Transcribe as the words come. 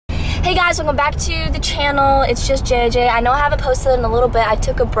Hey guys, welcome back to the channel. It's just JJ. I know I haven't posted in a little bit. I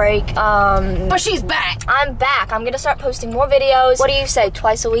took a break. But she's back. I'm back. I'm gonna start posting more videos. What do you say,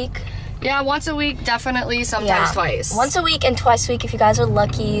 twice a week? Yeah, once a week, definitely, sometimes twice. Once a week and twice a week if you guys are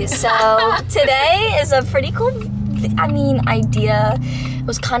lucky. So today is a pretty cool, idea. It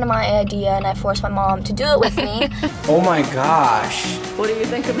was kind of my idea and I forced my mom to do it with me. Oh my gosh. What do you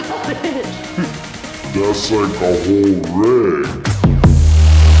think about it? That's like a whole rig.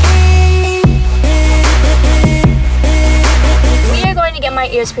 We are going to get my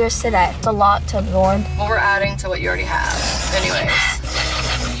ears pierced today. It's a lot to absorb. Well, we're adding to what you already have. Anyways.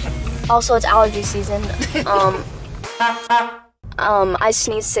 Also, it's allergy season. I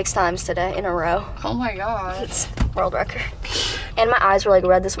sneezed 6 times today in a row. Oh my god. It's world record. And my eyes were like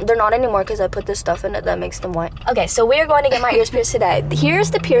red. They're not anymore because I put this stuff in it that makes them white. Okay, so we are going to get my ears pierced today.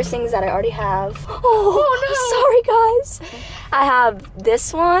 Here's the piercings that I already have. Oh no. Sorry guys. I have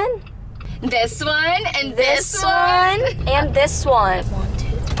this one. This one and this one. And this one. 1, 2,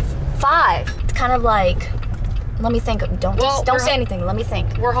 3, 4, 5. It's kind of like, let me think. Don't say anything. Let me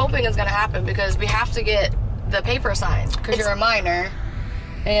think. We're hoping it's gonna happen because we have to get the paper signed because you're a minor.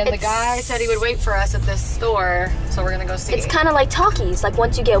 And the guy said he would wait for us at this store, so we're gonna go see. It's kind of like Talkies. Like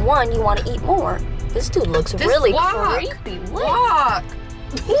once you get one, you want to eat more. This dude looks really creepy. What?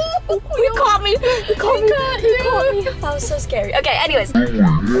 You caught me. You caught me. You caught me. That was so scary. Okay, anyways.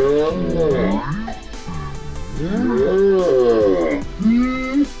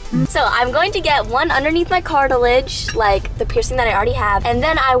 So I'm going to get one underneath my cartilage, like the piercing that I already have, and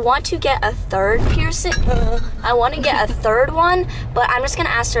then I want to get a third piercing. I want to get a third one, but I'm just gonna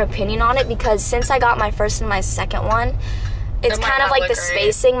ask their opinion on it because since I got my first and my second one, it's kind of like the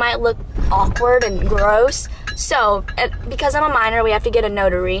spacing might look awkward and gross. So because I'm a minor, we have to get a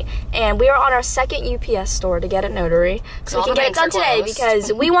notary, and we are on our second UPS store to get a notary, so we can get it done today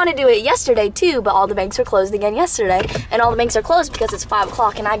because we want to do it yesterday too, but all the banks were closed again yesterday, and all the banks are closed because it's 5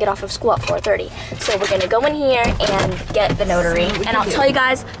 o'clock and I get off of school at 4:30. So we're gonna go in here and get the notary, and I'll tell you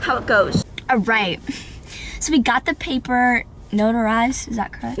guys how it goes. All right. So we got the paper notarized. Is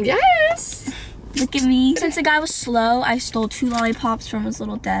that correct? Yes. Look at me. Since the guy was slow, I stole 2 lollipops from his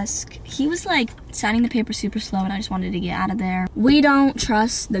little desk. He was like signing the paper super slow and I just wanted to get out of there. We don't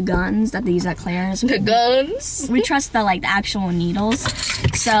trust the guns that they use at Claire's. The guns? We trust the actual needles.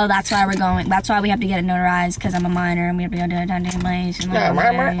 So that's why we have to get it notarized because I'm a minor and we have to go to a hunting place. Oh,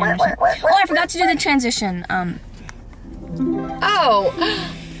 I forgot to do the transition. Oh,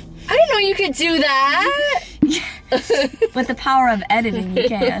 I didn't know you could do that. With the power of editing, you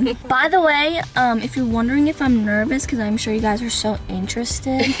can. By the way, if you're wondering if I'm nervous, because I'm sure you guys are so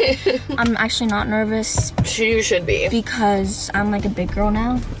interested, I'm actually not nervous. You should be. Because I'm like a big girl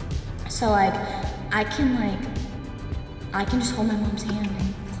now. So like, I can just hold my mom's hand and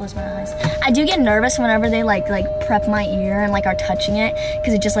close my eyes. I do get nervous whenever they like prep my ear and are touching it,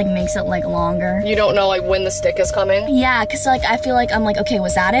 because it just makes it longer. You don't know when the stick is coming? Yeah, because I feel like I'm okay,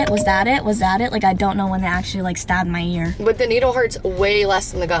 was that it? Was that it? Was that it? I don't know when they actually stabbed my ear. But the needle hurts way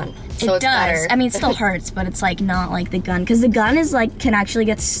less than the gun. So it does. Better. I mean, it still hurts, but it's not like the gun, because the gun is can actually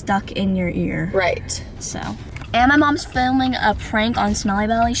get stuck in your ear. Right. So. And my mom's filming a prank on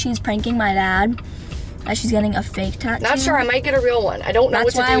SmellyBelly. She's pranking my dad. She's getting a fake tattoo. Not sure, I might get a real one. I don't know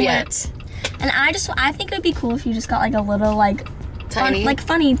what to do yet. And I think it would be cool if you just got a little tiny,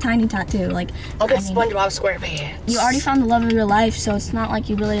 funny tiny tattoo. I'll get SpongeBob SquarePants. You already found the love of your life, so it's not like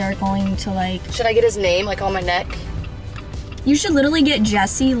you really are going to Should I get his name on my neck? You should literally get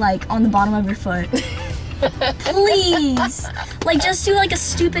Jesse on the bottom of your foot. Please. Just do a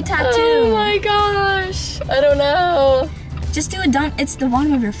stupid tattoo. Oh my gosh. I don't know. Just do it's the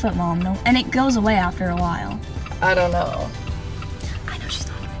bottom of your foot, Mom, no? And it goes away after a while. I don't know. I know she's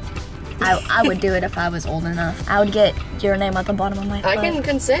not gonna do it. I would do it if I was old enough. I would get your name at the bottom of my foot. I can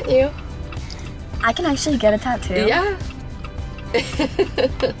consent you. I can actually get a tattoo. Yeah.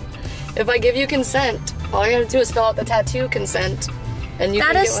 If I give you consent, all you have to do is fill out the tattoo consent. And you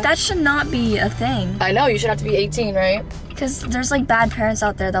that should not be a thing. I know, you should have to be 18, right? Because there's bad parents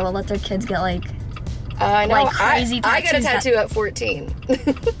out there that will let their kids get I know. Crazy I got a tattoo at 14.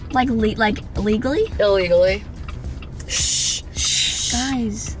 Legally? Illegally. Shh. Shh.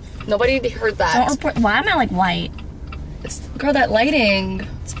 Guys. Nobody heard that. Don't report. Why am I white? Girl, that lighting.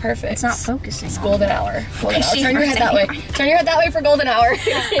 It's perfect. It's not focusing. It's golden hour. Golden hour. Turn your head that way. Turn your head that way for golden hour.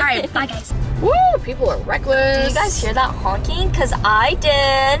 All right. Bye, guys. Woo, people are reckless. Did you guys hear that honking? Because I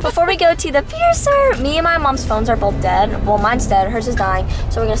did. Before we go to the piercer, me and my mom's phones are both dead. Well, mine's dead, hers is dying.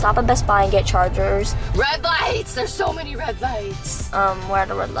 So we're gonna stop at Best Buy and get chargers. Red lights, there's so many red lights. We're at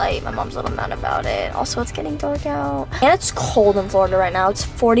a red light. My mom's a little mad about it. Also, it's getting dark out. And it's cold in Florida right now. It's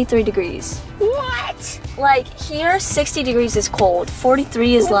 43 degrees. What? Like here, 60 degrees is cold.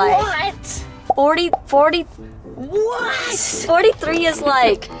 43 is like. What? 40. What? 43 is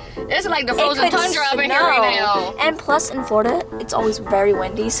like. It's like the frozen tundra up in here right now. And plus in Florida, it's always very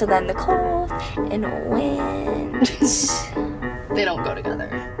windy. So then the cold and wind. They don't go together.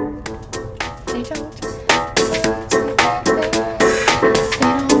 They don't.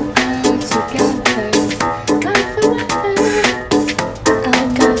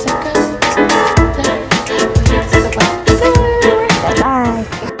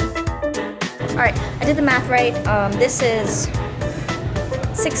 I did the math right. This is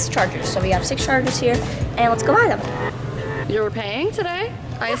 6 chargers. So we have 6 chargers here, and let's go buy them. You were paying today,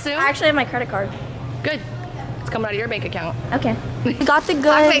 I assume? I actually have my credit card. Good. It's coming out of your bank account. Okay. We got the goods.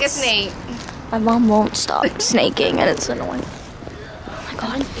 I'm like a snake. My mom won't stop snaking, and it's annoying. Oh my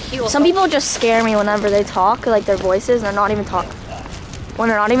god. Some people just scare me whenever they talk, like their voices, and they're not even talking. When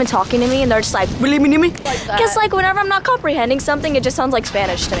they're not even talking to me, and they're just like, because like whenever I'm not comprehending something, it just sounds like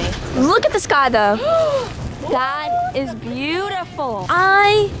Spanish to me. Look at the sky though. That is beautiful.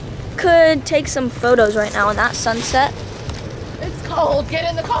 I could take some photos right now in that sunset. It's cold, get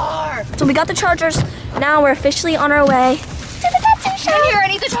in the car. So we got the chargers. Now we're officially on our way to the tattoo shop. In here, I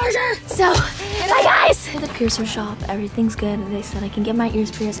need the charger. So, bye guys. At the piercer shop, everything's good. They said I can get my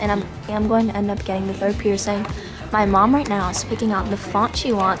ears pierced, and I'm going to end up getting the 3rd piercing. My mom right now is picking out the font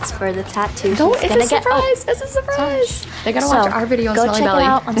she wants for the tattoo. It's a surprise. It's a surprise. They gotta watch our video on Go SmellyBelly. check it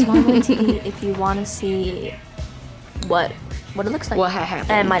out on SmellyBellyTV if you want to see what it looks like. What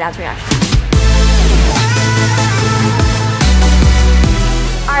happened. And my dad's reaction.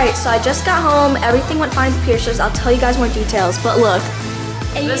 Alright, so I just got home. Everything went fine with the piercers. I'll tell you guys more details, but look.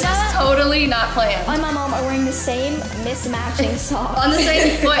 And This is totally not planned. I and my mom are wearing the same mismatching socks. On the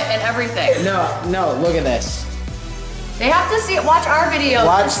same foot and everything. No, look at this. They have to see it. Watch our video.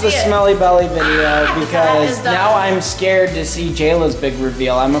 Watch the Smelly Belly video because now I'm scared to see Jayla's big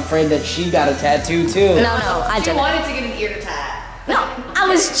reveal. I'm afraid that she got a tattoo too. No, I didn't. She wanted to get an ear tat. No, I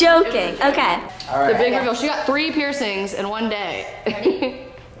was joking. Okay. All right. The big reveal. She got 3 piercings in one day.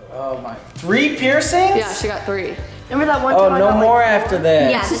 Oh my. 3 piercings? Yeah, she got 3. Remember that one Oh, time I no got, more after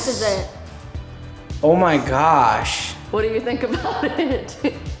this. Yeah, this is it. Oh my gosh. What do you think about it?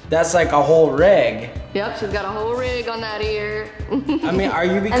 That's like a whole rig. Yep, she's got a whole rig on that ear. I mean, are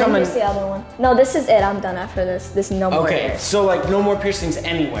you And then becoming... here's the other one. No, this is it. I'm done after this. This no more Okay, ears. so like no more piercings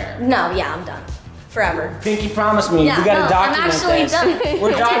anywhere. No, yeah, I'm done. Forever. Pinky promised me. Yeah, we gotta no, document I'm actually this. done.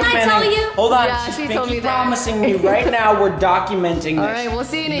 We're documenting. Didn't I tell you? Hold on, Yeah, she's she told me Pinky that. promising me right now. We're documenting this. All right, we'll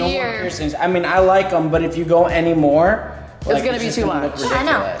see in a no year. more piercings. I mean, I like them, but if you go any more, like, gonna be just too gonna much. look I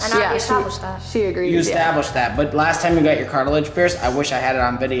know. ridiculous. And I already established that. She agrees. You established that, but last time you got your cartilage pierced, I wish I had it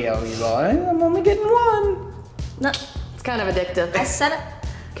on video. You go, I'm only getting 1. No, It's kind of addictive. I said it.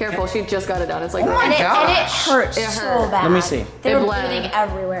 Careful, she just got it done. It's like, Oh my And it gosh. hurts It so hurt. bad. Let me see. They It were bled. bleeding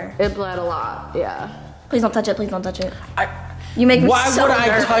everywhere. it bled a lot. Yeah. Please don't touch it. Please don't touch it. I, You make me Why so would I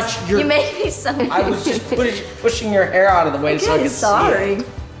nervous. touch your... You make me so nervous. I was just pushing your hair out of the way so I could sorry. see it.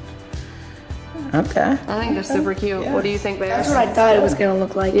 Okay. I think they're super cute. What do you think, babe? That's what I thought it was gonna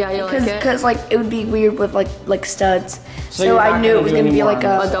look like. Yeah, you like it? Because like it would be weird with like studs. So So, you're I not knew gonna it was do gonna any be more like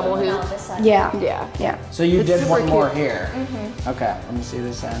on A a double hoop. yeah. Yeah. So you It's did super one more cute. here. Okay, let me see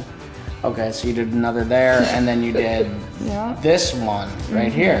this end. Okay, so you did another there, and then you did this one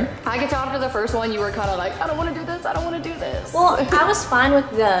right here. I could tell after the first one, you were kind of like, I don't want to do this. I don't want to do this. Well, I was fine with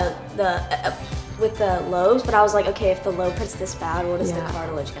the lobes, but I was like, okay, if the lobe hurts this bad, what is the Yeah.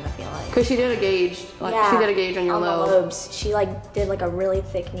 cartilage gonna feel like? Because she did a gauge. Like, she did a gauge on your the lobe. lobes. She like did like a really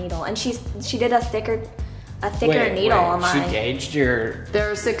thick needle, and she did a thicker needle on She mine. gauged your...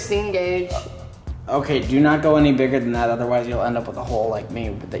 They're 16 gauge. Okay, do not go any bigger than that, otherwise you'll end up with a hole like me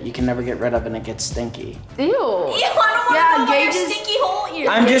that you can never get rid of and it gets stinky. Ew. Ew, I don't want to know your stinky hole ear.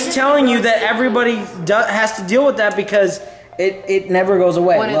 I'm just telling you that everybody has to deal with that because it never goes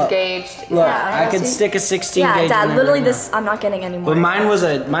away. When Look, it's gauged. look, Yeah, I could see? stick a 16 Yeah, gauge Dad, in there literally right this, now. I'm not getting any more. But mine was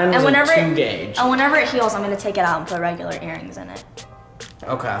a 2 gauge. And whenever it heals, I'm gonna take it out and put regular earrings in it.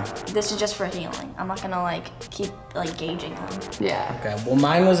 Okay. This is just for healing. I'm not gonna like keep like gauging them. Yeah. Okay. Well,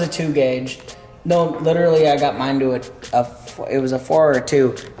 mine was a 2 gauge. No, literally, I got mine to it was a 4 or a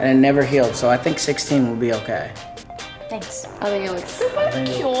 2, and it never healed. So I think 16 will be okay. Thanks. I think it looks super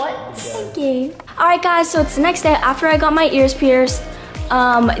cute. Thank you. All right, guys. So it's the next day after I got my ears pierced.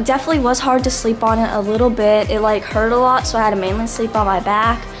 It definitely was hard to sleep on it a little bit. It like hurt a lot, so I had to mainly sleep on my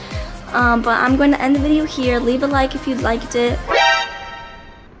back. But I'm going to end the video here. Leave a like if you liked it.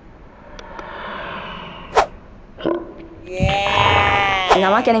 And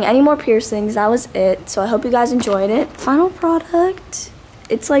I'm not getting any more piercings. That was it. So I hope you guys enjoyed it. Final product.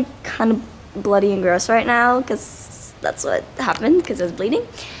 It's like kind of bloody and gross right now because that's what happened because I was bleeding.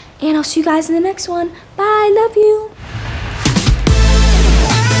 And I'll see you guys in the next one. Bye. Love you.